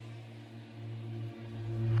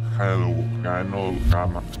Hello,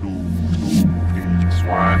 welcome to Peaks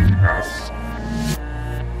Winecast.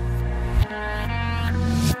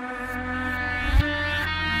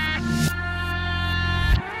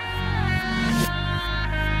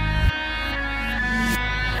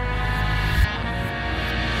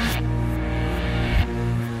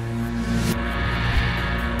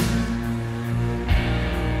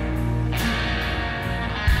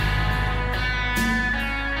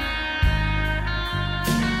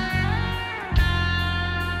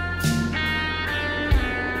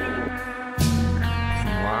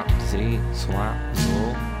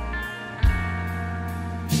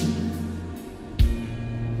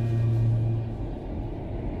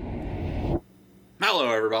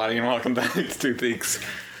 Hello, everybody, and welcome back to Two Peaks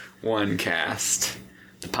Winecast,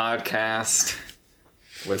 the podcast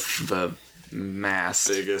with the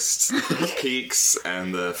biggest peaks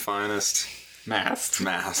and the finest mast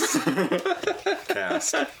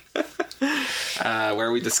cast.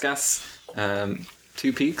 Where we discuss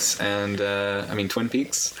Two Peaks and Twin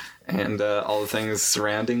Peaks and all the things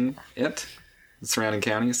surrounding it, the surrounding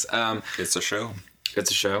counties. It's a show.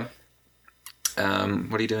 It's a show.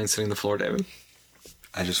 What are you doing sitting on the floor, David?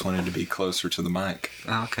 I just wanted to be closer to the mic.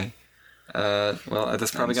 Oh, okay. Well,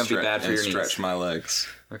 that's probably going to be bad for your knees. Stretch my legs.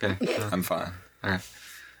 Okay. I'm fine. All right.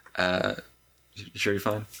 You sure you're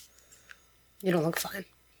fine? You don't look fine.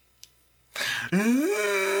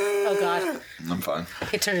 Oh, God. I'm fine.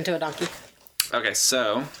 He turned into a donkey. Okay,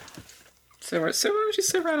 so why don't you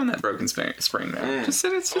sit right on that broken spring there? Just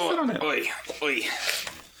sit on it. Oi.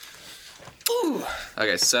 Ooh.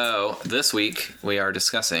 Okay, so this week we are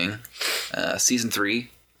discussing Season 3,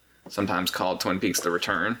 sometimes called Twin Peaks The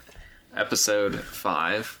Return, Episode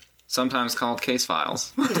 5, sometimes called Case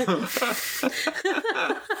Files. The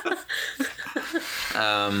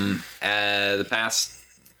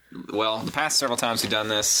past several times we've done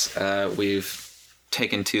this, we've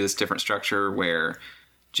taken to this different structure where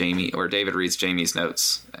David reads Jamie's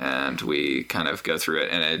notes, and we kind of go through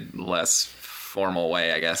it in a less formal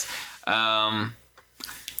way, I guess.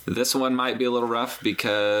 This one might be a little rough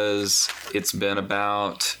because it's been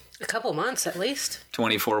about a couple months at least.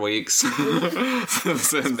 24 weeks.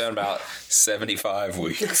 It's been about 75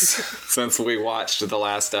 weeks since we watched the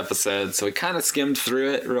last episode. So we kind of skimmed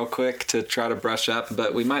through it real quick to try to brush up,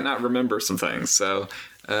 but we might not remember some things. So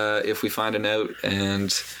if we find a note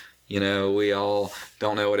and, we all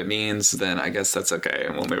don't know what it means, then I guess that's okay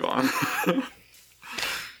and we'll move on.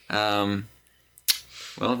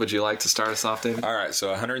 Well, would you like to start us off, David? All right, so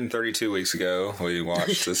 132 weeks ago, we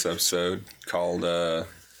watched this episode called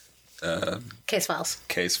Case Files.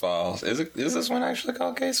 Case Files. Is this one actually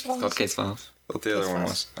called Case Files? Called Case Files. What the other one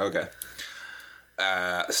was? Okay.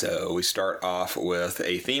 So we start off with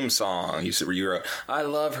a theme song. You wrote, I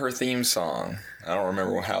love her theme song. I don't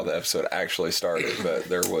remember how the episode actually started, but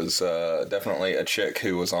there was definitely a chick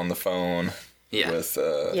who was on the phone with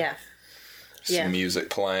some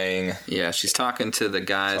music playing. Yeah, she's talking to the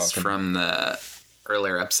guys from the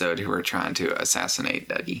earlier episode who were trying to assassinate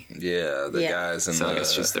Dougie. Yeah, the guys in I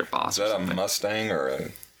guess just their boss. Is that a Mustang or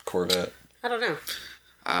a Corvette? I don't know.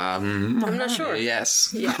 I'm not sure.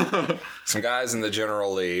 Yes. Yeah. Some guys in the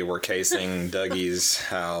General Lee were casing Dougie's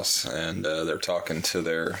house, and they're talking to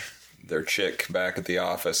their chick back at the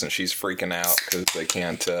office, and she's freaking out because they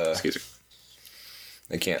can't. Excuse me.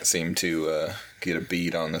 They can't seem to get a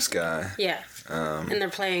beat on this guy. Yeah. And they're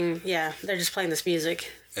just playing this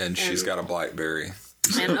music. And she's got a BlackBerry.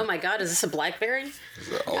 And oh my God, is this a BlackBerry?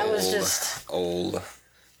 Old.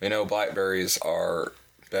 BlackBerries are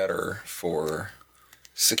better for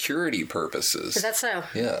security purposes. Is that so?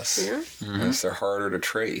 Yes. Yeah? Mm-hmm. Yes, they're harder to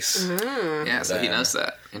trace. Mm-hmm. Yeah, so he knows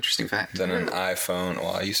that. Interesting fact. Than an iPhone.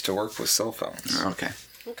 Well, I used to work with cell phones. Okay.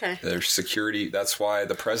 Their security, that's why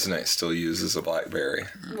the president still uses a BlackBerry.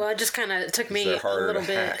 Well, it just kind of took me a little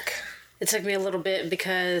bit. Hack. It took me a little bit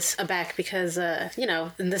because in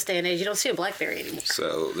this day and age, you don't see a BlackBerry anymore.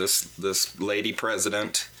 So this lady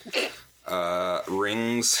president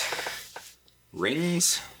rings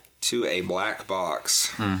to a black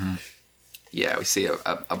box. Mm-hmm. Yeah, we see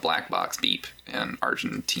a black box beep in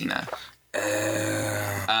Argentina.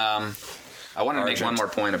 I want to make one more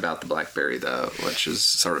point about the BlackBerry, though, which is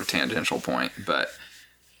sort of a tangential point, but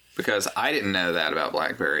because I didn't know that about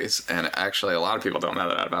BlackBerries, and actually a lot of people don't know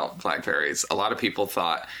that about BlackBerries. A lot of people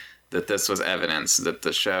thought that this was evidence that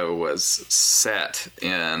the show was set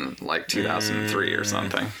in, 2003 or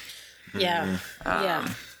something. Yeah.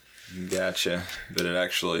 Gotcha. But it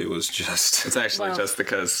actually was just... It's actually just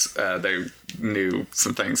because they knew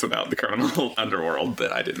some things about the criminal underworld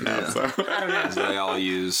that I didn't know. Yeah. So. I don't know. They all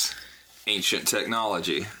use ancient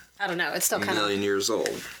technology. I don't know. It's still kind of... A million years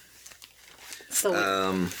old. So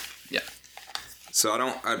Yeah. So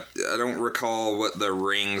I don't recall what the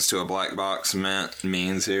rings to a black box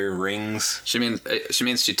means here. Rings. She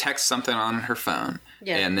means she texts something on her phone,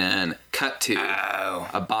 and then cut to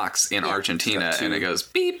a box in Argentina, and it goes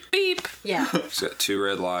beep beep. Yeah. It's got 2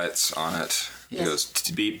 red lights on it. It goes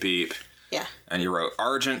beep beep. Yeah. And you wrote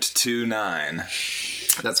Argent 29.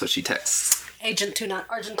 That's what she texts. Argent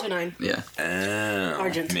 29. Yeah.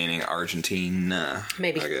 Argent. Meaning Argentina.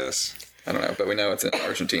 Maybe. I guess. I don't know, but we know it's in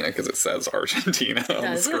Argentina because it says Argentina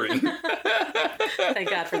on the screen.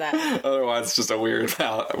 Thank God for that. Otherwise, it's just a weird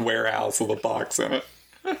warehouse with a box in it.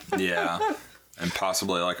 Yeah. And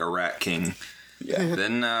possibly like a Rat King. Yeah.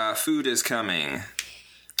 Then food is coming.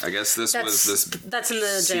 I guess that's in the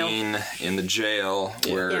scene jail. In the jail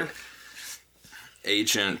where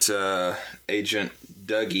Agent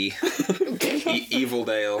Dougie, Evil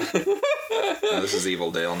Dale. No, this is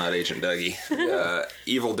Evil Dale, not Agent Dougie.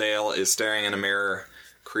 Evil Dale is staring in a mirror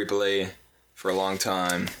creepily for a long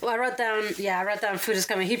time. Well, I wrote down food is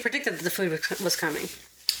coming. He predicted that the food was coming.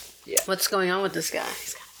 Yeah. What's going on with this guy?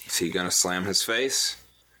 Is he gonna slam his face?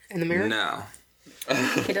 In the mirror? No.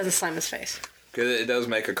 He doesn't slam his face. Because it does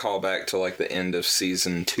make a callback to like the end of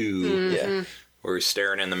season 2. Mm-hmm. Yeah. Where he's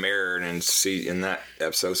staring in the mirror and see in that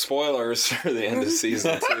episode, spoilers for the end of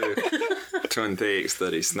season 2, Twin Peaks,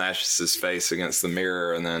 that he snatches his face against the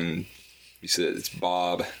mirror and then you see that it's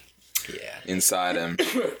Bob inside him.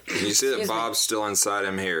 And you see that Bob's still inside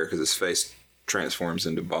him here because his face transforms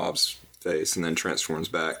into Bob's face and then transforms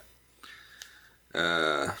back.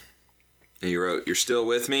 And you wrote, "You're still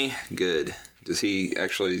with me? Good." Does he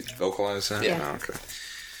actually vocalize that? Yeah. Oh, okay.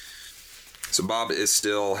 So Bob is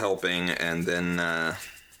still helping, and then I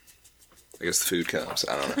guess the food comes.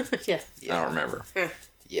 I don't know. Yeah. I don't remember.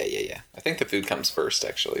 Yeah. I think the food comes first,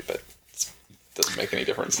 actually, but it doesn't make any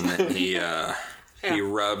difference. And then he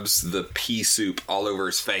rubs the pea soup all over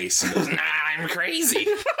his face and goes, "Nah, I'm crazy."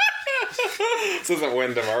 This isn't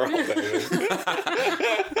Wyndham Earl, David.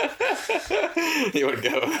 He would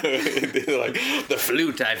go, like, the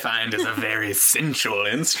flute, I find, is a very sensual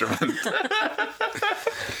instrument.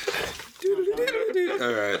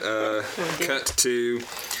 All right, cut to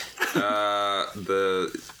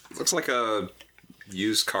looks like a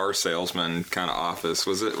used car salesman kind of office.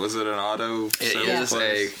 Was it an auto sales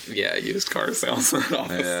place? Used car salesman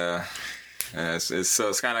office. Yeah.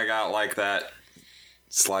 It's kind of got like that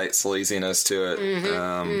slight sleaziness to it.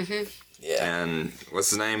 Yeah. And what's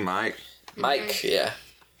his name? Mike? Mike, yeah.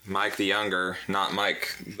 Mike the younger, not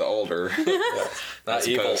Mike the older. Not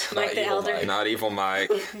evil. Mike the elder. Mike. Not evil Mike,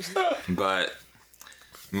 but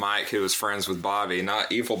Mike who was friends with Bobby.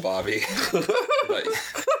 Not evil Bobby, but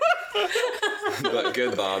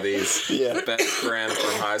good Bobby's best friend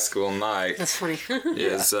from high school, Mike. That's funny.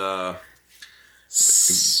 Is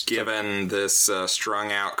given this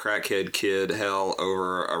strung out crackhead kid hell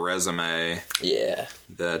over a resume. Yeah.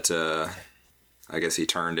 That I guess he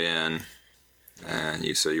turned in. And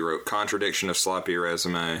you wrote contradiction of sloppy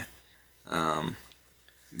resume,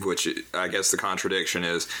 which I guess the contradiction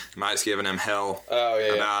is Mike's giving him hell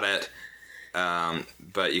about it,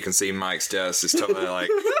 but you can see Mike's desk is totally like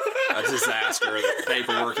a disaster. There's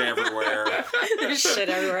paperwork everywhere. There's shit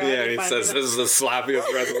everywhere. Yeah, and he says, "This is the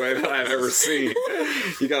sloppiest resume that I've ever seen.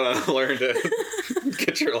 You gotta learn to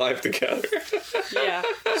get your life together." Yeah.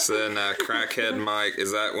 So then crackhead Mike,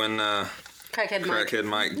 is that when... Crackhead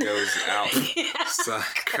Mike goes out. So,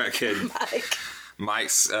 crackhead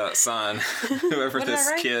Mike's son, whoever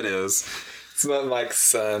this kid is. It's not Mike's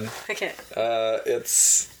son. Okay.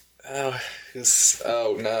 It's spoilers.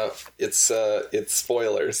 It's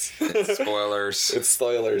spoilers. It's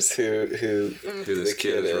spoilers who this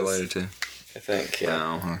kid is related to. I think.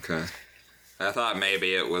 Yeah. Oh, okay. I thought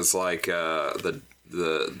maybe it was like the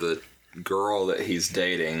girl that he's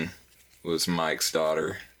dating was Mike's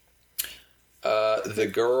daughter. The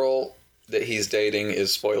girl that he's dating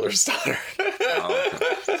is Spoiler's daughter.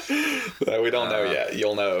 We don't know yet.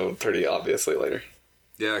 You'll know pretty obviously later.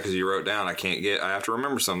 Yeah, because you wrote down, I have to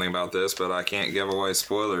remember something about this, but I can't give away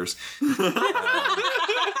spoilers.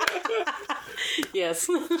 Yes.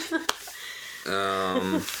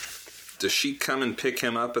 Does she come and pick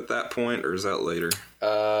him up at that point, or is that later?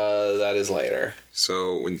 That is later.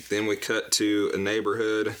 So then we cut to a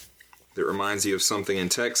neighborhood that reminds you of something in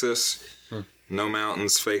Texas. No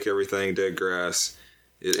mountains, fake everything, dead grass.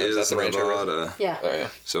 It is Nevada. Yeah. Oh, yeah.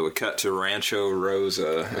 So we cut to Rancho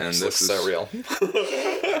Rosa, and this looks so real.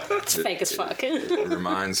 It's fake as fuck. It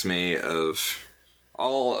reminds me of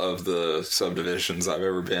all of the subdivisions I've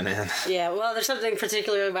ever been in. Yeah, well, there's something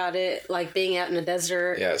particular about it, like being out in the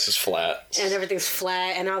desert. Yeah, it's just flat. And everything's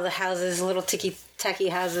flat, and all the houses, little ticky-tacky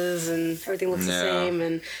houses, and everything looks the same.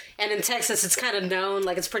 And in Texas, it's kind of known,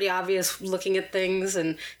 like, it's pretty obvious looking at things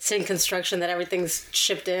and seeing construction that everything's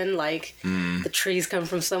shipped in, like, the trees come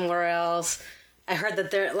from somewhere else. I heard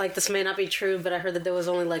that this may not be true, but I heard that there was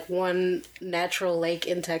only, like, one natural lake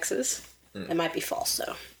in Texas. It might be false,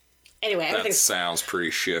 though. Anyway, that sounds pretty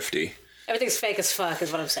shifty. Everything's fake as fuck,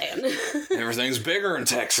 is what I'm saying. Everything's bigger in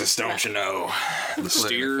Texas, don't you know? The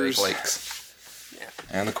steers, fake lakes,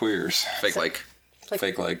 and the queers. Fake lake.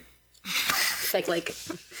 Fake lake. Fake lake.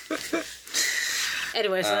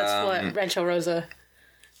 Anyway, so that's what Rancho Rosa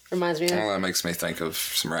reminds me of. Well, that makes me think of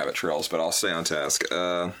some rabbit trails, but I'll stay on task.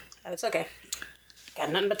 It's okay. Got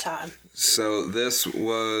nothing but time. So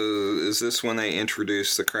is this when they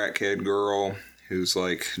introduced the crackhead girl who's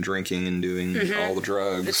like drinking and doing all the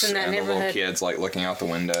drugs? It's in that and neighborhood. The little kid's like looking out the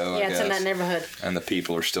window. Yeah, I it's guess. in that neighborhood. And the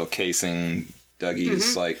people are still casing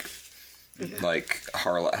Dougie's like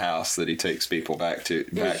harlot house that he takes people back to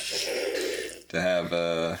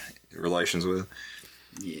have relations with.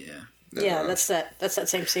 Yeah. Yeah, that's that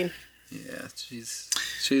same scene. Yeah,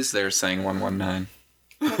 she's there saying 119.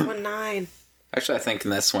 119. Actually, I think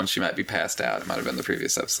in this one she might be passed out. It might have been the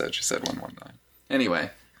previous episode. She said 119. Anyway,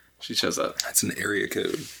 she shows up. That's an area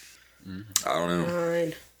code. I don't know.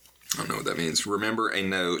 9. I don't know what that means. Remember a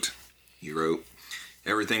note you wrote.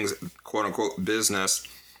 Everything's quote unquote business.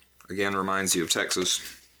 Again, reminds you of Texas.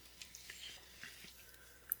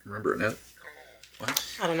 Remember a note?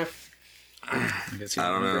 What? I don't know. I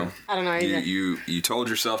don't know. I don't know either. You told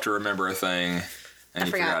yourself to remember a thing, and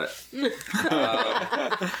you forgot it.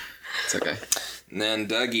 It's okay. And then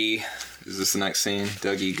Dougie, is this the next scene?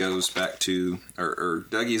 Dougie goes back to, or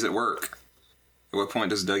Dougie's at work. At what point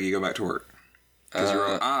does Dougie go back to work? Because you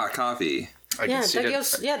wrote, coffee.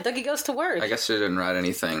 Dougie goes to work. I guess she didn't write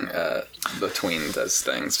anything between those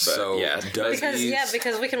things, but so yeah.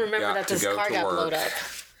 Because we can remember that this car got blown up.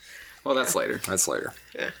 Well, that's later.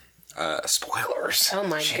 Yeah. Spoilers. Oh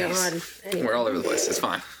my god. Anyway. We're all over the place. It's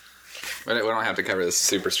fine. We don't have to cover this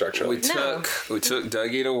super structure. We took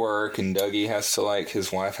Dougie to work, and Dougie has to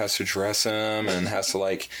his wife has to dress him and has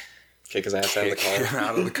to kick his ass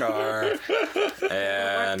out of the car.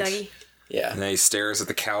 And Dougie. Yeah. And then he stares at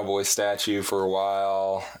the cowboy statue for a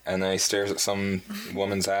while, and then he stares at some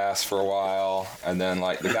woman's ass for a while, and then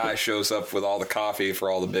the guy shows up with all the coffee for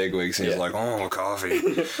all the bigwigs, and he's like, "Oh, coffee."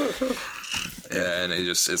 And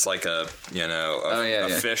it's like a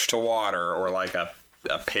fish to water, or like a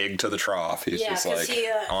pig to the trough. He's just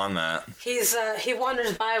on that. He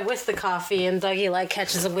wanders by with the coffee, and Dougie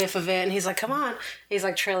catches a whiff of it, and he's like, "Come on!" He's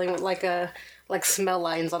trailing with like smell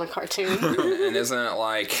lines on a cartoon. And isn't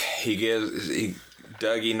it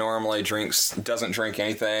Dougie normally doesn't drink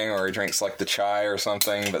anything, or he drinks the chai or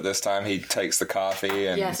something, but this time he takes the coffee,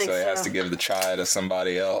 and so he has to give the chai to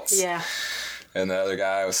somebody else. Yeah. And the other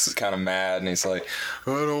guy was kind of mad, and he's like,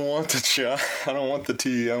 "I don't want the chai, I don't want the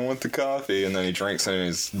tea, I want the coffee." And then he drinks it,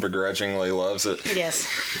 and he begrudgingly loves it. Yes.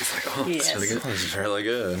 He's like, "Oh, it's really good. It's really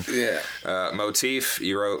good." Yeah. Motif,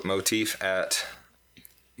 you wrote motif at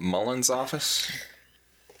Mullen's office?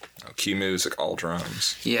 Cue music, all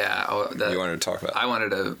drums. Yeah. You wanted to talk about that? I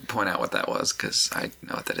wanted to point out what that was, because I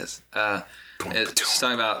know what that is. It's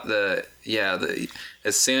talking about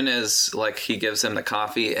as soon as he gives him the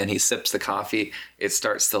coffee and he sips the coffee, it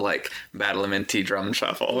starts the Badalamenti drum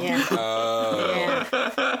shuffle. Yeah. Oh.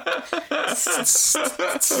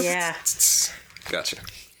 Yeah. Gotcha.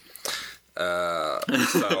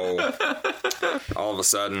 So all of a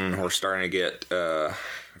sudden we're starting to get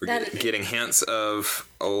getting hints of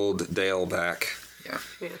old Dale back. Yeah.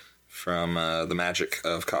 From the magic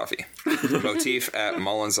of coffee. Motif at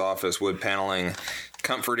Mullen's office, wood paneling,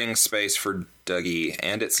 comforting space for Dougie,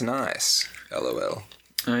 and it's nice. LOL.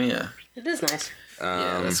 Oh, yeah. It is nice.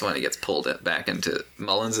 Yeah, that's when he gets pulled back into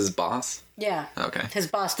Mullen's boss. Yeah. Okay. His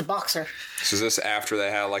boss, the boxer. So is this after they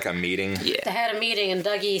had a meeting? Yeah. They had a meeting, and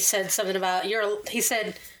Dougie said something about he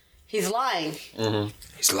said he's lying. Mm-hmm.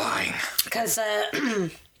 He's lying. Because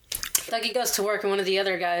Dougie goes to work, and one of the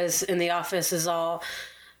other guys in the office is all,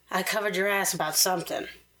 "I covered your ass about something.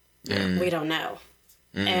 We don't know."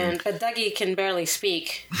 But Dougie can barely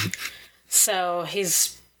speak. So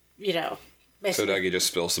he's, basically. So Dougie just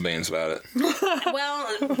spills the beans about it. Well,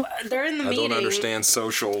 they're in the meeting. I don't understand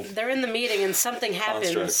social. They're in the meeting, and something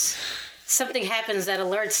happens. Construct. Something happens that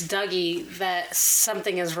alerts Dougie that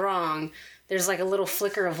something is wrong. There's a little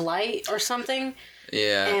flicker of light or something.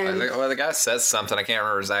 Yeah. And- Well, the guy says something. I can't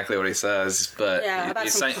remember exactly what he says, but about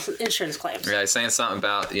he's some saying, insurance claims. yeah, he's saying something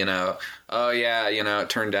about, it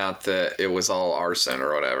turned out that it was all arson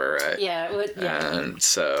or whatever, right? Yeah, And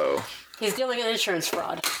so, he's dealing in insurance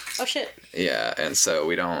fraud. Oh shit. yeah, and so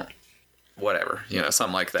we don't, whatever,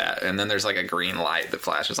 something like that. And then there's like a green light that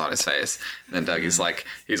flashes on his face. And then Dougie's like,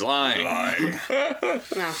 he's lying.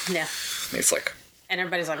 No, yeah. And he's like, And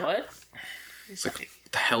everybody's like, what? what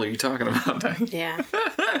the hell are you talking about, Dougie? Yeah.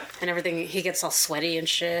 And everything, he gets all sweaty and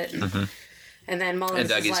shit. And then Mullins And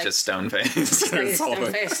Dougie's is like, just stone-faced. Dougie's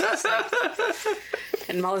stone-faced. It's like-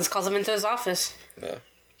 and Mullins calls him into his office. Yeah.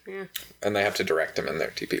 Yeah. And they have to direct him in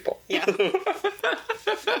there, two people. Yeah.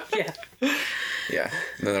 Yeah. Yeah.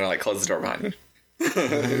 And then they're like, close the door behind you.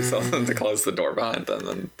 He tells them to close the door behind them,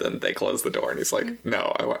 and then they close the door, and he's like,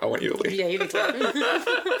 no, I want you to leave. Yeah, you need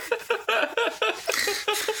to.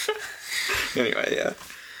 Anyway, yeah.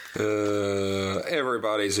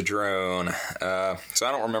 Everybody's a drone. So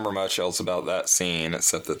I don't remember much else about that scene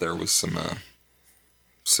except that there was some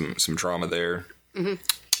drama there.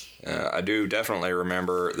 I do definitely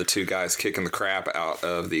remember the two guys kicking the crap out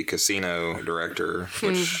of the casino director,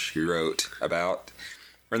 which he wrote about.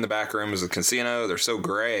 We're in the back room of the casino. They're so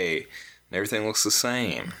gray, and everything looks the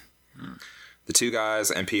same. The two guys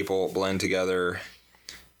and people blend together.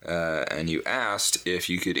 And you asked if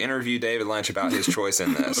you could interview David Lynch about his choice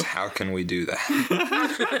in this. How can we do that?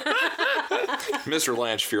 Mr.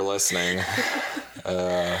 Lynch, if you're listening,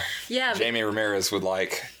 Yeah. Jamie Ramirez would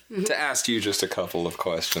like to ask you just a couple of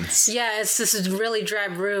questions. Yeah, it's this really dry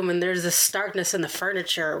room, and there's this starkness in the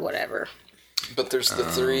furniture or whatever. But there's the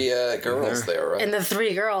three girls there, right? And the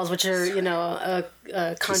three girls, which are, a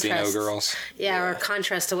contrast. Casino girls. Yeah, or a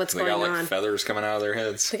contrast to what's They going got like on. feathers coming out of their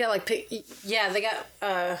heads. They got like, they got,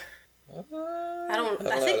 I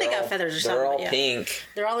think they got feathers or something. They're all yeah. pink.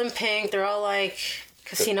 They're all in pink. They're all like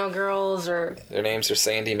casino girls or Their names are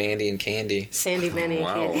Sandy, Mandy, and Candy. Sandy Manny.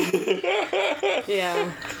 Wow.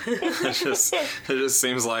 Yeah. it just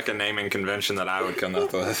seems like a naming convention that I would come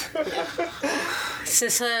up with. It's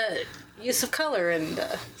just use of color and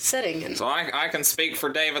setting. And So I can speak for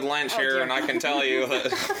David Lynch here, dear. and I can tell you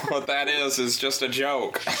that what that is just a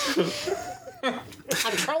joke. I'm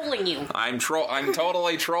trolling you. I'm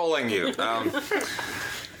totally trolling you.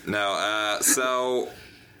 So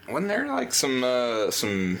wasn't there like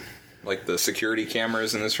some like the security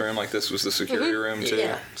cameras in this room? Like this was the security room too.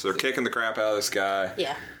 Yeah. So they're kicking the crap out of this guy.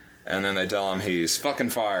 Yeah. And then they tell him he's fucking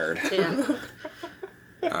fired. Yeah.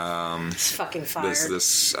 It's fucking fired.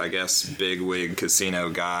 This I guess bigwig casino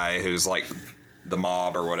guy who's like the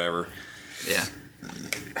mob or whatever. Yeah.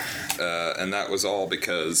 And that was all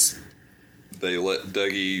because they let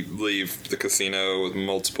Dougie leave the casino with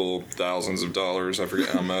multiple thousands of dollars. I forget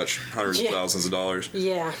how much. Hundreds of thousands of dollars.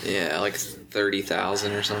 Yeah. Yeah, like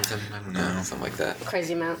 30,000 or something. I don't know, something like that.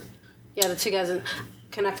 Crazy amount. Yeah, the two guys in...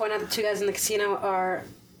 Can I point out the two guys in the casino are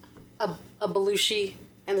a Belushi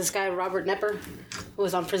and this guy, Robert Nepper, who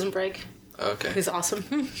was on Prison Break, Okay. who's awesome.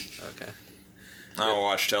 Okay. I don't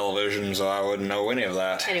watch television, so I wouldn't know any of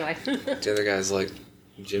that. Anyway. The other guy's like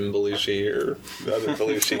Jim Belushi or the other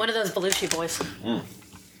Belushi. One of those Belushi boys.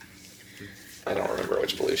 I don't remember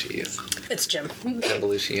which Belushi he is. It's Jim. Jim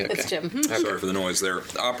Belushi, okay. It's Jim. Sorry for the noise there.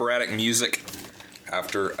 Operatic music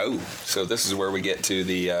after... so this is where we get to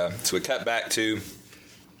the... so we cut back to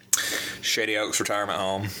Shady Oaks Retirement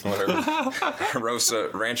Home, whatever.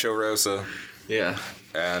 Rancho Rosa. Yeah.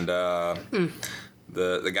 And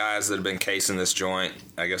the guys that have been casing this joint,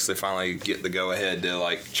 I guess they finally get the go-ahead to,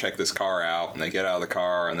 like, check this car out. And they get out of the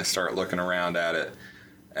car and they start looking around at it.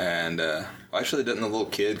 And, actually, didn't the little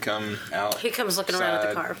kid come out? He comes looking around at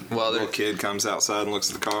the car. Well, The little kid comes outside and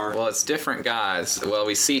looks at the car. Well, it's different guys. Well,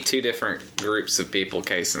 we see two different groups of people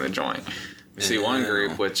casing the joint. We see one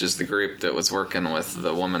group, which is the group that was working with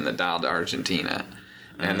the woman that dialed to Argentina.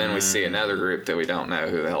 And then we see another group that we don't know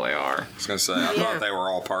who the hell they are. I was going to say, I thought they were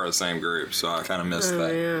all part of the same group, so I kind of missed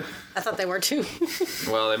that. Yeah. I thought they were too.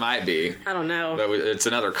 Well, they might be. I don't know. But it's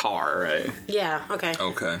another car, right? Yeah, okay.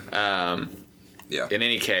 Okay. Yeah. In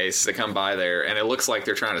any case, they come by there, and it looks like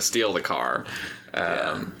they're trying to steal the car.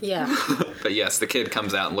 Yeah. But yes, the kid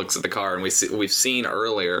comes out and looks at the car, and we've seen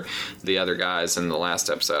earlier the other guys in the last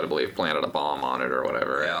episode, I believe, planted a bomb on it or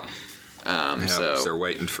whatever. Yeah. So they're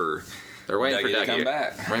waiting for... they're waiting for Dougie Dougie to come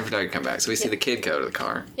back. Waiting for Dougie to come back. So we see the kid go to the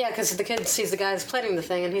car. Yeah, because the kid sees the guys planting the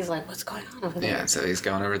thing, and he's like, what's going on over there? Yeah, so he's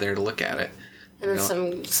going over there to look at it. And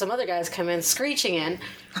then some other guys come in, screeching in.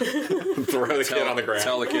 Throw the kid on the ground.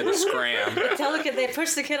 Tell the kid to scram. Tell the kid, they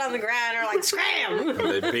push the kid on the ground, and are like, scram!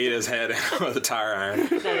 They beat his head in with a tire iron.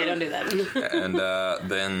 No, they don't do that. And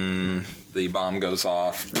then the bomb goes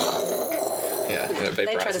off. They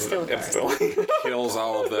try to steal the car. Kills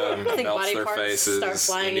all of them, I think melts body their parts faces, start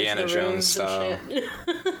flying Indiana into the Jones rooms style. and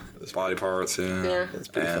shit. His body parts, yeah. Yeah. It's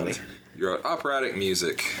pretty And funny. you wrote operatic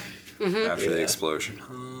music after the explosion.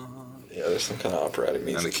 Yeah, there's some kind of operatic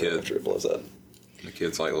music And the kid. after it blows up. The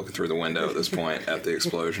kid's like looking through the window at this point at the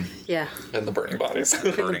explosion. Yeah. And the burning bodies.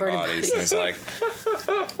 Burning burning bodies. And he's like,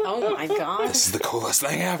 Oh my god. this is the coolest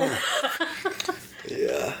thing ever.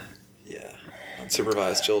 Yeah.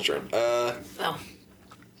 Unsupervised children. Oh.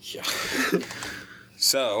 Yeah.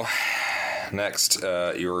 So, next,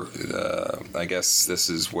 I guess this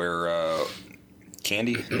is where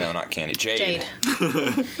Candy? No, not Candy. Jade.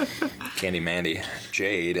 Candy Mandy.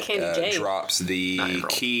 Jade, Candy Jade. drops the April.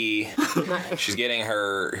 key. She's getting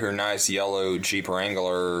her nice yellow Jeep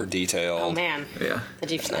Wrangler detailed. Oh man. Yeah. The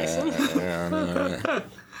Jeep's nice.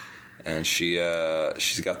 And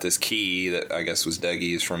she's got this key that I guess was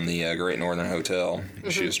Dougie's from the Great Northern Hotel.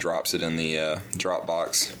 She just drops it in the drop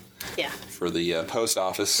box Yeah. for the post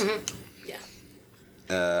office.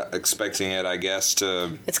 Yeah. Expecting it, I guess,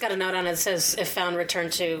 to... It's got a note on it that says, if found, return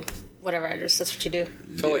to whatever address. That's what you do.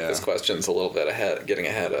 I feel like this question's a little bit getting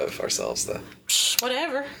ahead of ourselves, though.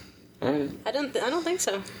 Whatever. I don't think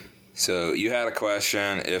so. So you had a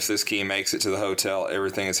question. If this key makes it to the hotel,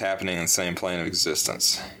 everything is happening in the same plane of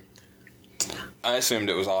existence. I assumed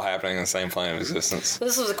it was all happening in the same plane of existence.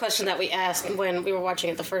 This was a question that we asked when we were watching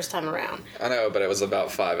it the first time around. I know, but it was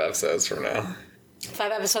about 5 episodes from now.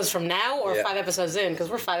 5 episodes from now, or Yeah. 5 episodes in? Because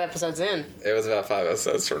we're 5 episodes in. It was about 5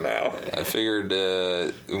 episodes from now. I figured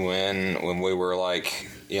when we were like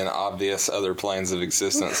in obvious other planes of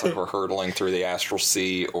existence, like we're hurtling through the astral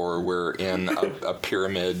sea, or we're in a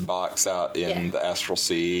pyramid box out in Yeah. the astral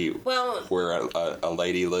sea, Well, where a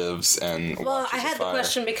lady lives and well, watches I had a the fire.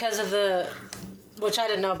 question because of which I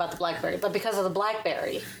didn't know about the BlackBerry, but because of the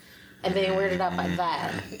BlackBerry and being weirded out by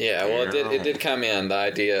that. Yeah, well, it did come in. The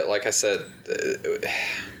idea, like I said,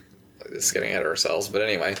 it's getting ahead of ourselves, but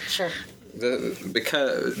anyway. Sure.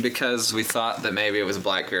 Because we thought that maybe it was a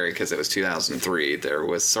BlackBerry because it was 2003. There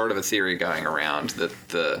was sort of a theory going around that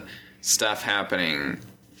the stuff happening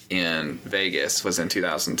in Vegas was in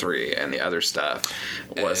 2003, and the other stuff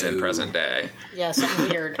was in present day. Yeah, something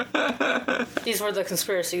weird. These were the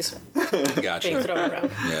conspiracies being Gotcha. thrown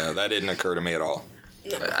around. Yeah, that didn't occur to me at all.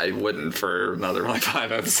 I wouldn't for another like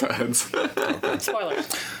 5 episodes. Spoilers.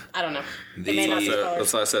 I don't know. It may not be The- spoilers.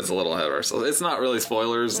 That's why I said it's a little ahead of ourselves. It's not really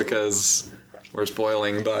spoilers because we're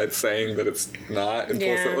spoiling by saying that it's not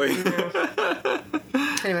implicitly.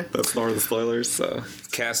 Anyway. That's more of the spoilers. So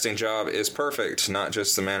Casting job is perfect, not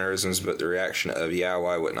just the mannerisms, but the reaction of yeah,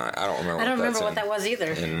 why wouldn't I? I don't remember. I don't remember what that's that was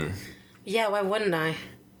either. in Yeah, why wouldn't I?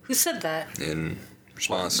 Who said that? in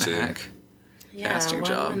response what the to. heck? Yeah, Casting why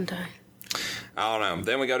job. wouldn't I? I don't know.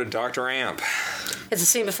 Then we go to Dr. Amp. It's a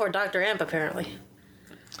scene before Dr. Amp, apparently.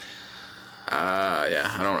 Yeah,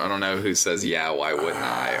 I don't know who says yeah, why wouldn't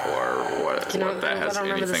I, or what, You know, what that I has don't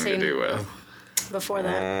remember the anything to scene. do with. Before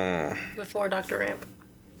that. Before Dr. Amp.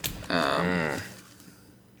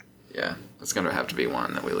 Yeah, it's going to have to be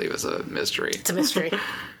one that we leave as a mystery It's a mystery.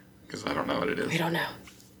 because I don't know what it We is. don't know.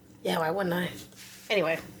 Yeah, why wouldn't I?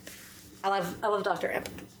 Anyway, I love Dr. Amp.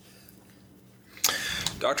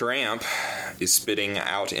 Dr. Amp is spitting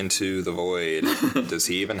out into the void. Does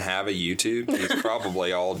he even have a YouTube? He's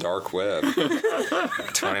probably all dark web.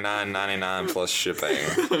 $29.99 plus shipping.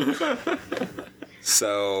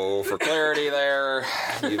 So, for clarity there,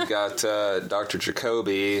 you've got Dr.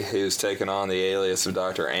 Jacoby, who's taken on the alias of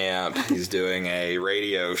Dr. Amp. He's doing a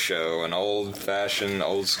radio show, an old-fashioned,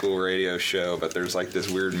 old-school radio show, but there's like this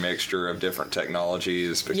weird mixture of different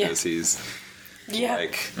technologies because he's Yeah.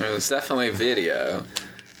 like... It's definitely video.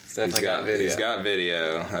 It's definitely got video. He's got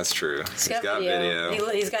video. That's true. He's got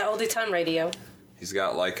video. He's got oldie time radio. He's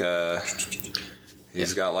got like a.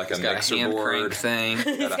 He's got like a It's got a mixer hand board. crank thing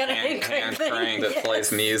He's got a hand crank thing. that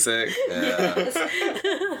plays music.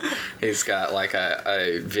 Yeah. He's got like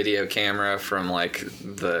a video camera from like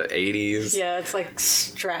the 80s. Yeah, it's like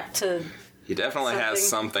strapped to. He definitely has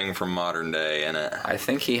something from modern day in it. I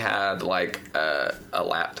think he had like a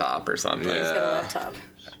laptop or something. Yeah. He's got a laptop.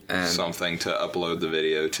 And Something to upload the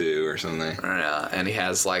video to or something. and he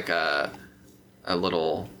has like an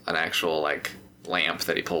actual like lamp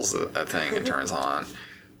that he pulls a thing and turns on.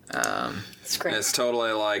 It's great. It's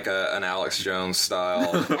totally like an Alex Jones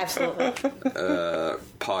style Absolutely.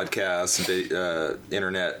 podcast,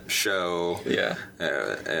 internet show. Yeah.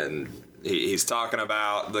 And he's talking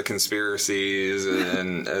about the conspiracies,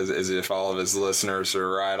 and as if all of his listeners are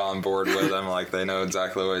right on board with him, like they know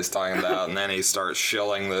exactly what he's talking about. And then he starts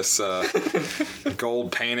shilling this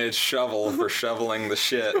gold painted shovel for shoveling the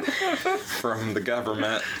shit from the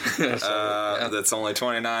government. That's only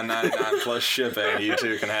 $29.99 plus shipping. You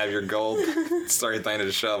too can have your gold spray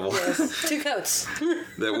painted shovel. Yes. 2 coats.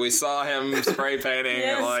 That we saw him spray painting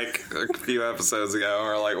Yes. like a few episodes ago, and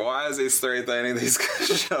we're like, why is he spray painting these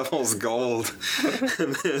shovels gold?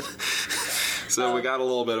 And then, so we got a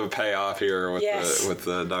little bit of a payoff here with Yes.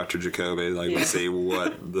 the Dr. Jacoby. Like we see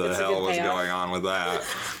what the It's a hell good was payoff. going on with that.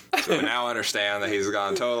 So we now understand that he's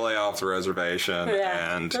gone totally off the reservation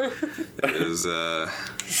Yeah. and is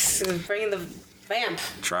He's bringing the vamp.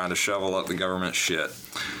 trying to shovel up the government shit.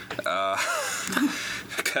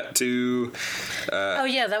 Cut to Oh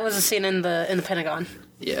yeah, that was a scene in the Pentagon.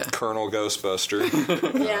 Yeah. Colonel Ghostbuster.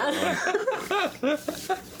 Yeah.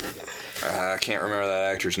 I can't remember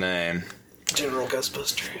that actor's name. General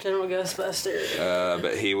Ghostbuster. General Ghostbuster.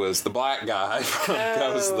 But he was the black guy from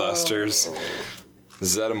Ghostbusters.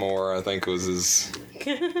 Zeddemore, I think, was his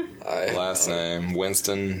last name.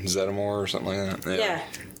 Winston Zeddemore or something like that. Yeah.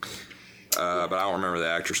 But I don't remember the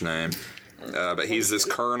actor's name. But he's this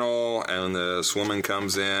colonel, and this woman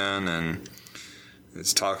comes in and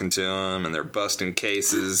is talking to him, and they're busting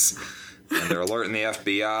cases, and they're alerting the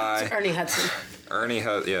FBI. Ernie Hudson.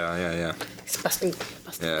 Yeah. He's busting.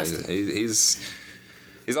 Yeah,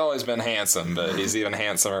 he's always been handsome, but he's even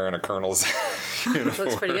handsomer in a colonel's uniform.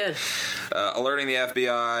 Looks pretty good. Alerting the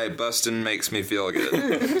FBI, busting makes me feel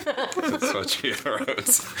good. That's what she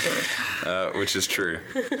wrote, which is true.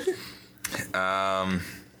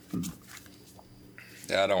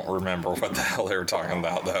 I don't remember what the hell they were talking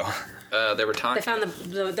about, though. They were They talking. found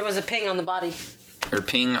there was a ping on the body. Or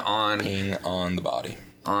ping on Being on the body.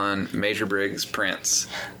 Major Briggs' prints.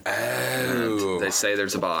 Oh. They say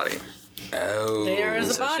there's a body. Oh. There is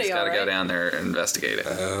a So body, she's got all to right. go down there and investigate it.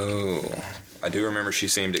 Oh. I do remember she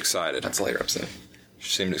seemed excited. That's a later episode.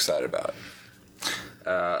 She seemed excited about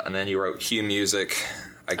it. And then you wrote cue music.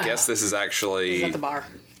 I guess this is actually He's at the bar.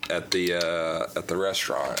 at the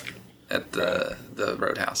restaurant. At the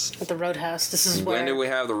Roadhouse. At the Roadhouse. This is where. When did we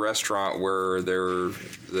have the restaurant where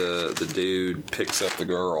the dude picks up the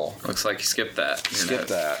girl? Looks like you skipped that. in your Skip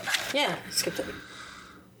notes. that. Yeah, skipped it.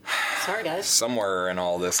 Sorry, guys. Somewhere in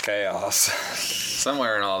all this chaos,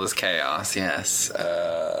 Somewhere in all this chaos, yes.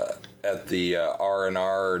 at the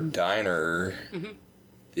R&R diner,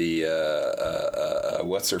 the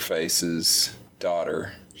what's her face's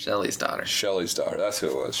daughter, Shelley's daughter. Shelley's daughter. That's who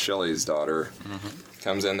it was. Shelley's daughter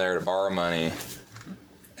comes in there to borrow money,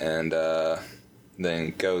 and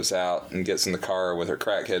then goes out and gets in the car with her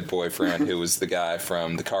crackhead boyfriend, who was the guy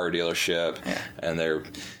from the car dealership, and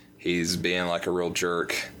he's being like a real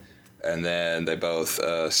jerk. And then they both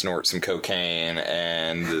snort some cocaine,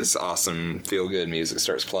 and this awesome feel-good music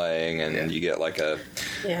starts playing, and you get like a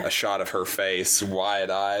shot of her face,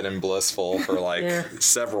 wide-eyed and blissful for like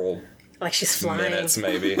several Like she's flying. minutes,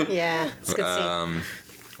 maybe. Yeah, it's a good scene.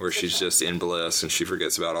 Where she's just in bliss and she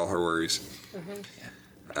forgets about all her worries.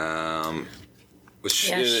 Which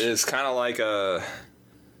is kind of like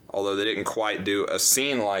although they didn't quite do a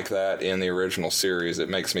scene like that in the original series, it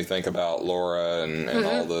makes me think about Laura and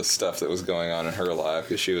all the stuff that was going on in her life,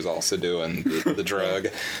 because she was also doing the drug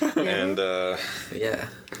and Yeah.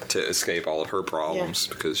 to escape all of her problems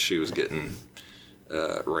because she was getting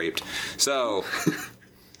raped. So...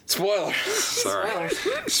 Spoilers! Sorry.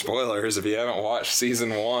 Spoilers if you haven't watched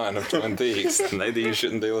season 1 of Twin Peaks. Maybe you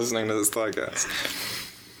shouldn't be listening to this podcast.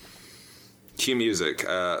 Cue music.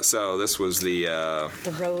 So this was the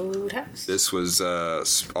Roadhouse. this was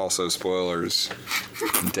also spoilers.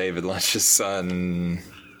 David Lynch's son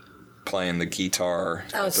playing the guitar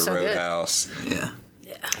at the so good. Roadhouse Yeah.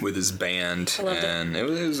 with his band, I loved it. and it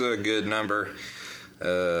was a good number.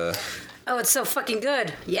 Oh, it's so fucking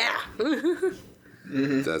good. Yeah.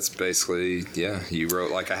 That's basically, you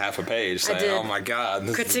wrote like a half a page saying, did. oh my god,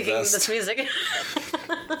 this is the Critiquing best. this music.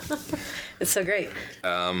 It's so great.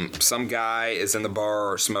 Some guy is in the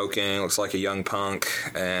bar smoking, looks like a young punk,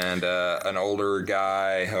 and an older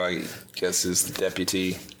guy who I guess is the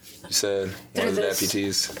deputy, you said? One of the Through this.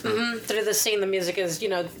 deputies. Through the scene, the music is,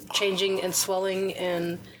 changing and swelling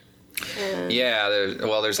and Yeah,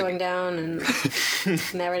 there's going down and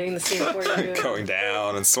narrating the scene for you. Going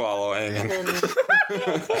down and swallowing, and And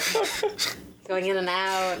going in and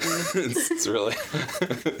out. And it's really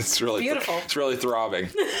Beautiful. It's really throbbing.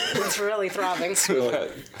 it's really throbbing. Really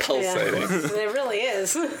pulsating. Yeah, it really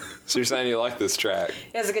is. So you're saying you like this track?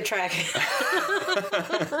 It's a good track.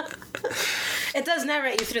 It does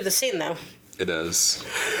narrate you through the scene, though. It is.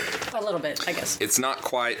 A little bit, I guess. It's not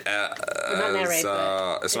quite Not as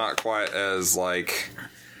narrate, it's not quite as like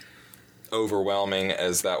overwhelming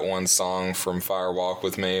as that one song from Fire Walk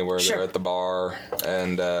with Me where Sure. they're at the bar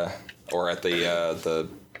and or at the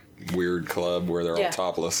weird club where they're Yeah. all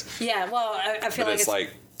topless. Yeah, well, I feel But like it's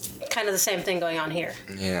like kind of the same thing going on here,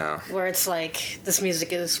 yeah. where it's like this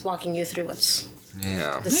music is walking you through what's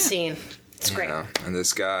Yeah. the scene. It's great. Yeah. And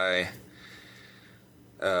this guy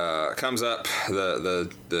comes up,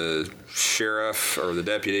 the sheriff or the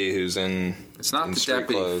deputy who's in It's not in the street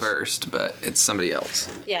deputy clothes. first, but it's somebody else.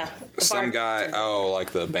 Yeah. the Some guy, bartender,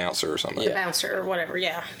 like the bouncer or something. the bouncer or whatever,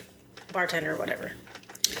 yeah. Bartender or whatever.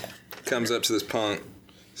 Comes up to this punk,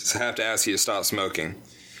 says, I have to ask you to stop smoking.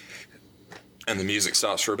 And the music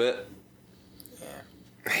stops for a bit.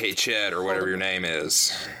 Hey, Ched, or whatever your name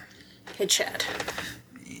is. Hey, Chad.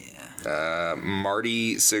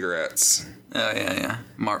 Marty Cigarettes. Oh yeah.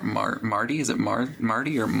 Marty? Is it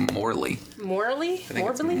Marty or Morley? Morley? I think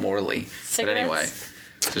it's Morbally? Morley. But anyway,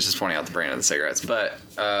 just pointing out the brand of the cigarettes. But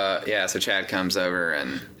yeah, so Chad comes over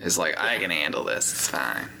and is like, I can handle this. It's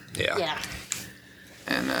fine. Yeah. Yeah.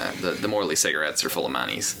 And the Morley cigarettes are full of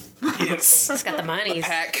monies. It's It's got the monies.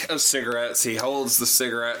 pack of cigarettes. He holds the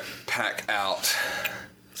cigarette pack out.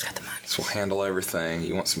 It's got the monies. This will handle everything.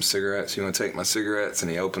 You want some cigarettes? You want to take my cigarettes?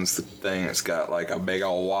 And he opens the thing. It's got like a big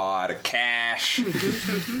old wad of cash.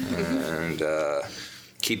 And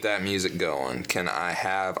keep that music going. Can I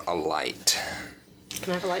have a light?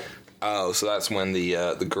 Can I have a light? Oh, so that's when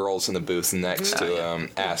the girls in the booth next to him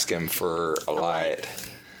ask him for a light.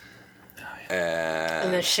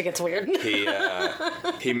 And then shit gets weird.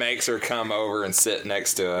 He makes her come over and sit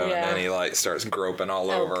next to him, Yeah. and then he like starts groping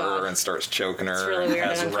all over God. her and starts choking her. It's really and weird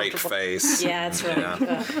has a and rape uncomfortable. face. Yeah, it's really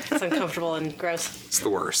it's uncomfortable and gross. It's the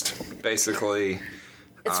worst. Basically,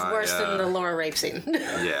 It's worse than the Laura rape scene.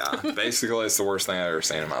 yeah. Basically, it's the worst thing I've ever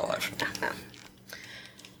seen in my life.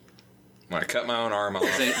 When I cut my own arm off,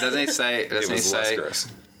 Doesn't he say? it Doesn't he was less say? gross.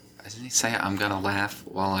 Doesn't he say? I'm gonna laugh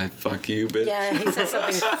while I fuck you, bitch. Yeah, he says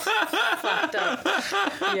something fucked up.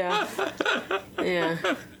 Yeah. Yeah.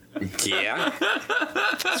 Yeah,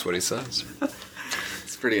 that's what he says.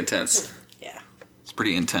 It's pretty intense. Yeah. It's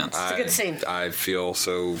pretty intense. a good scene. I feel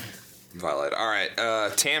so violated. All right,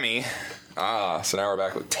 Tammy. So now we're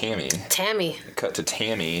back with Tammy. Tammy. Cut to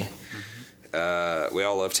Tammy. We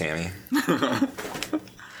all love Tammy.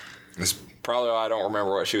 It's probably why I don't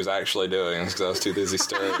remember what she was actually doing because I was too busy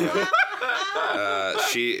staring at it.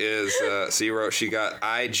 She is. So you wrote she got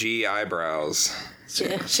IG eyebrows. She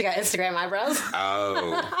got Instagram eyebrows.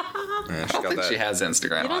 Oh, yeah, she I don't got think that. she has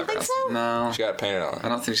Instagram You don't think eyebrows. so? No, She got it painted on. I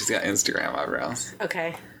don't think she's got Instagram eyebrows.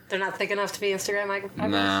 Okay. They're not thick enough to be Instagram eyebrows?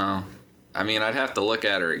 No. I mean, I'd have to look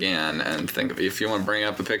at her again and think if you want to bring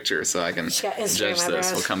up a picture so I can She got Instagram judge this.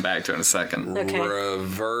 eyebrows. We'll come back to it in a second. Okay.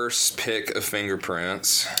 Reverse pick of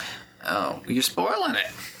fingerprints. Oh, you're spoiling it.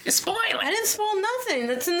 You're spoiling I it. didn't spoil nothing.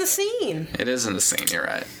 That's in the scene. It is in the scene, you're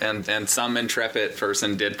right. And some intrepid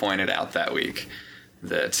person did point it out that week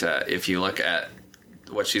that if you look at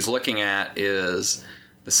what she's looking at is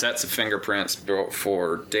the sets of fingerprints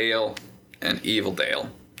for Dale and Evil Dale.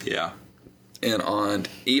 Yeah. And on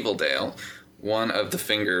Evil Dale, one of the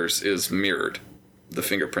fingers is mirrored. The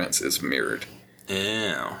fingerprints is mirrored.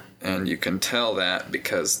 Yeah. And you can tell that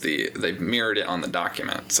because they've mirrored it on the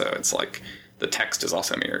document. So it's like the text is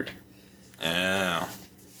also mirrored. Yeah.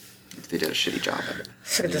 They did a shitty job of it.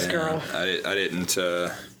 Look at this girl. I didn't.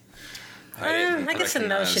 I guess I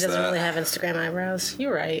know she doesn't recognize really that. have Instagram eyebrows.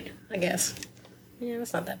 You're right, I guess. Yeah,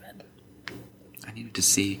 that's not that bad. I needed to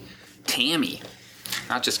see Tammy.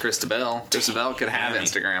 Not just Christabel. Christabel could have Tammy.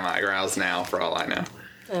 Instagram eyebrows now, for all I know.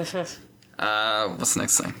 What's the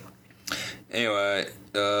next thing? Anyway,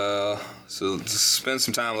 so just spend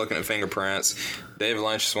some time looking at fingerprints. David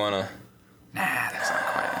Lynch just wanna. Nah, that's not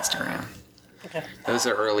quite Instagram. Okay. Those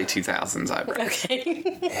are early 2000s eyebrows.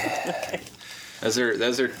 Okay.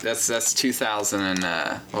 That's 2000 and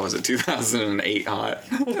what was it? 2008 hot.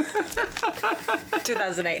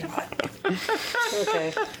 2008 hot.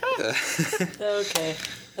 Okay. Okay.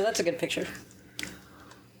 Well, that's a good picture.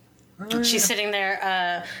 She's sitting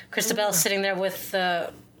there, Christabel's sitting there with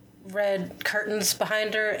the red curtains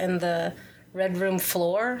behind her and the red room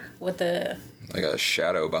floor with the Like a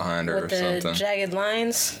shadow behind her or something. jagged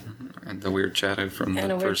lines. And the weird shadow from And a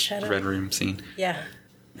the weird first shadow. Red Room scene Yeah.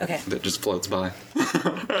 Okay. that just floats by.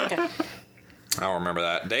 Okay. I don't remember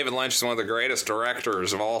that. David Lynch is one of the greatest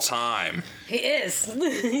directors of all time. He is.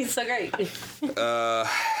 He's so great. Now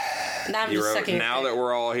I'm He just wrote sucking. Now That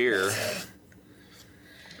We're All Here.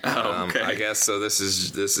 Oh, okay. I guess so. This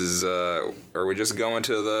is. Are we just going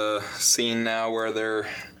to the scene now where they're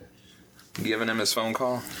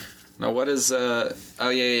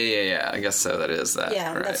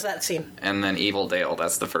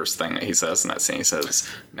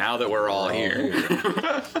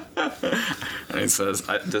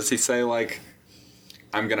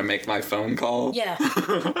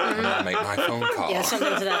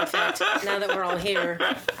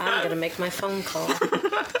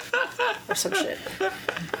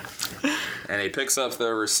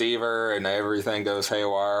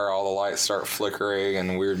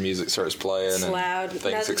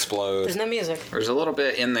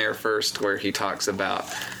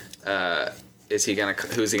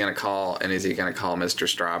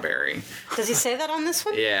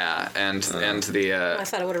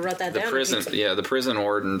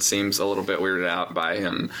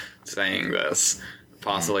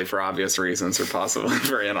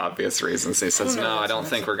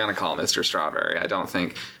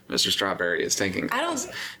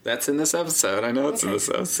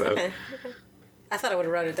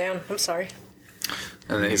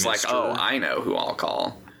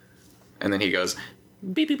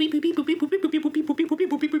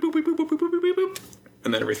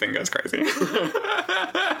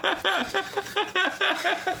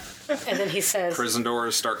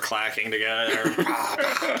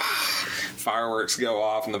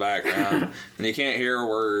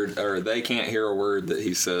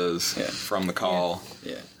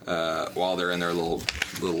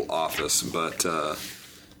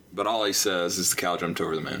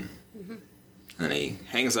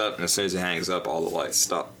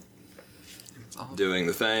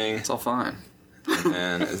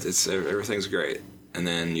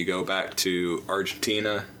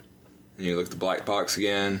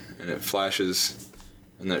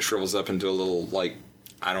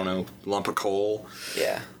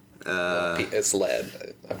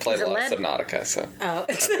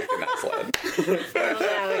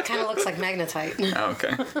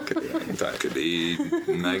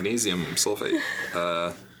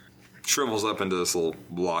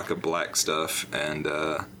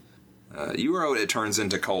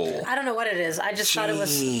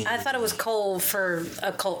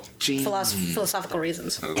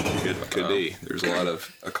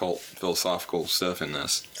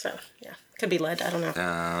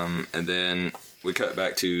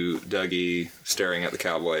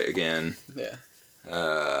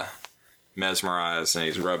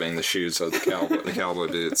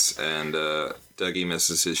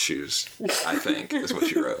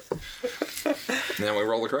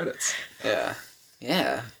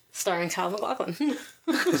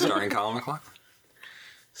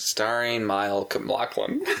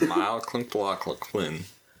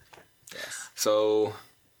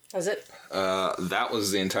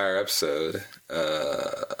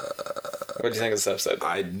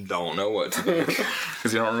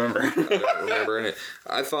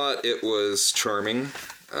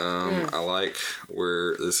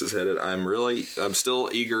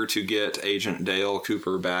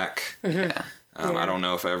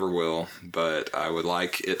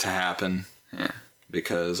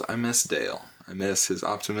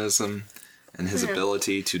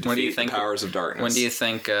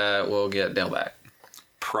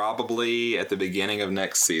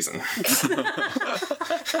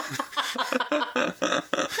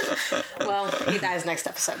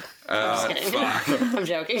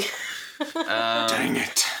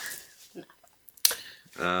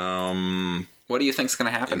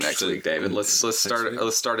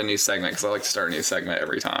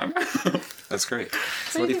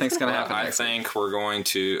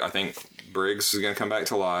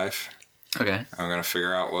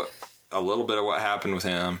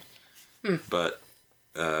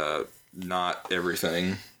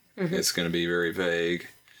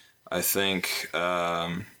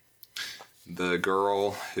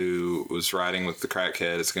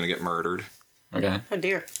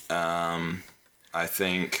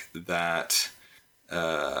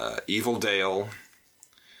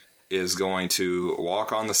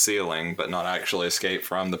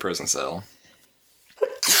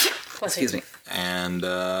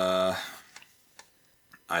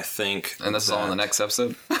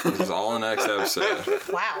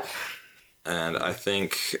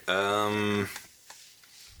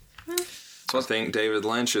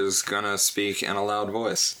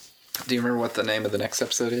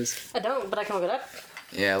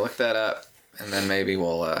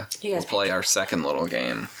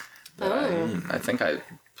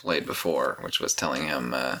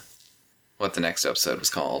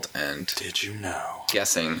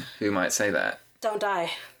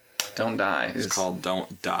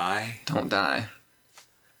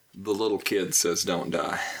The little kid says don't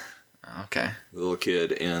die. Okay. The little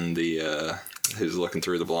kid in the who's looking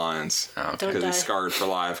through the blinds. Okay. Don't Because die. he's scarred for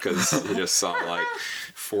life because he just saw like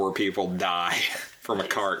 4 people die from a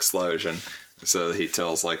car explosion. So he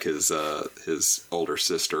tells like his older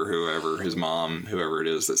sister, whoever, his mom, whoever it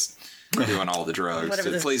is that's doing all the drugs, Whatever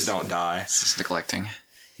said, this- please don't die. It's just neglecting.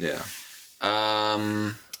 Yeah,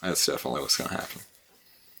 that's definitely what's going to happen.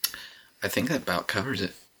 I think that about covers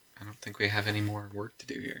it. I don't think we have any more work to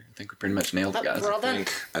do here. I think we pretty much nailed it, guys. We're all done.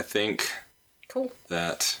 I think Cool.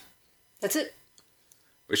 that That's it.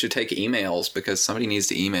 We should take emails because somebody needs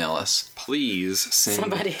to email us. please send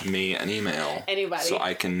Somebody. me an email. Anybody. So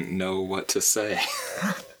I can know what to say.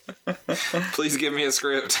 Please give me a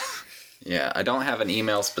script. Yeah, I don't have an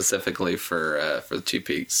email specifically for the Two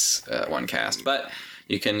Peaks One Cast, but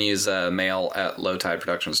you can use mail at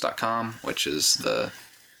lowtideproductions.com, which is the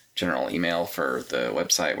general email for the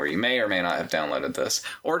website where you may or may not have downloaded this.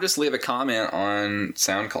 Or just leave a comment on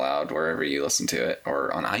SoundCloud, wherever you listen to it,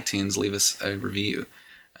 or on iTunes, leave us a review.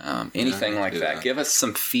 Anything like that. Give us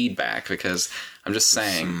some feedback because I'm just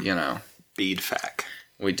saying, Feedback.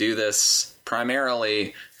 we do this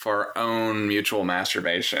primarily for our own mutual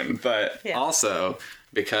masturbation, but Yeah. also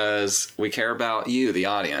because we care about you, the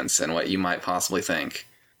audience, and what you might possibly think.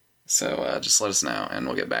 So just let us know, and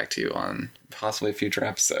we'll get back to you on possibly a future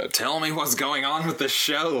episode. Tell me what's going on with this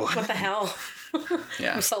show. What the hell?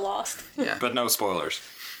 Yeah, I'm so lost. But no spoilers.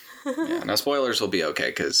 yeah. Now spoilers will be okay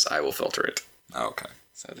because I will filter it Okay.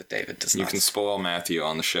 so that David does You not. can spoil Matthew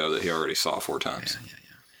on the show that he already saw 4 times.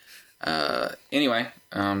 Anyway,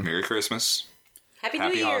 Merry Christmas. Happy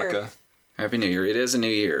Happy New Year. Hanukkah. Happy New Year! It is a new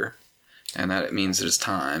year, and that means it is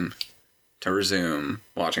time to resume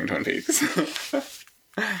watching Twin Peaks.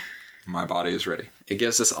 My body is ready. It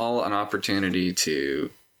gives us all an opportunity to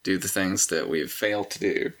do the things that we've failed to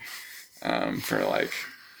do for like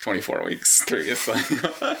 24 weeks previously.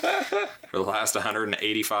 For the last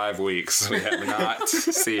 185 weeks, we have not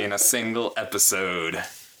seen a single episode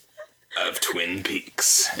of Twin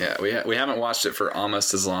Peaks. Yeah, we haven't watched it for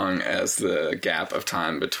almost as long as the gap of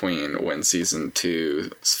time between when season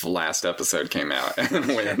 2's last episode came out and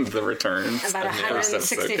when the returns About of the first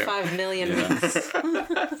episode came out. 165 million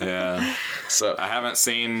weeks. Yeah. So, I haven't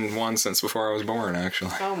seen one since before I was born,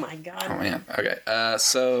 actually. Oh my god. oh man, okay.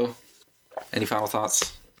 So, any final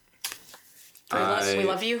thoughts? We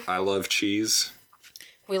love you. I love cheese.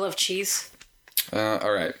 We love cheese.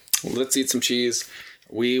 All right, let's eat some cheese.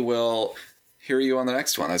 We will hear you on the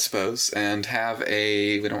next one, I suppose, and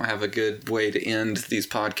we don't have a good way to end these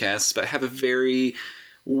podcasts, but have a very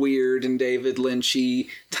weird and David Lynchy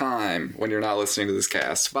time when you're not listening to this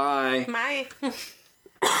cast. Bye. Bye.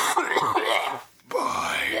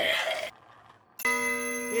 Bye.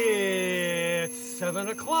 It's 7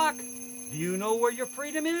 o'clock. Do you know where your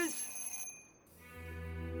freedom is?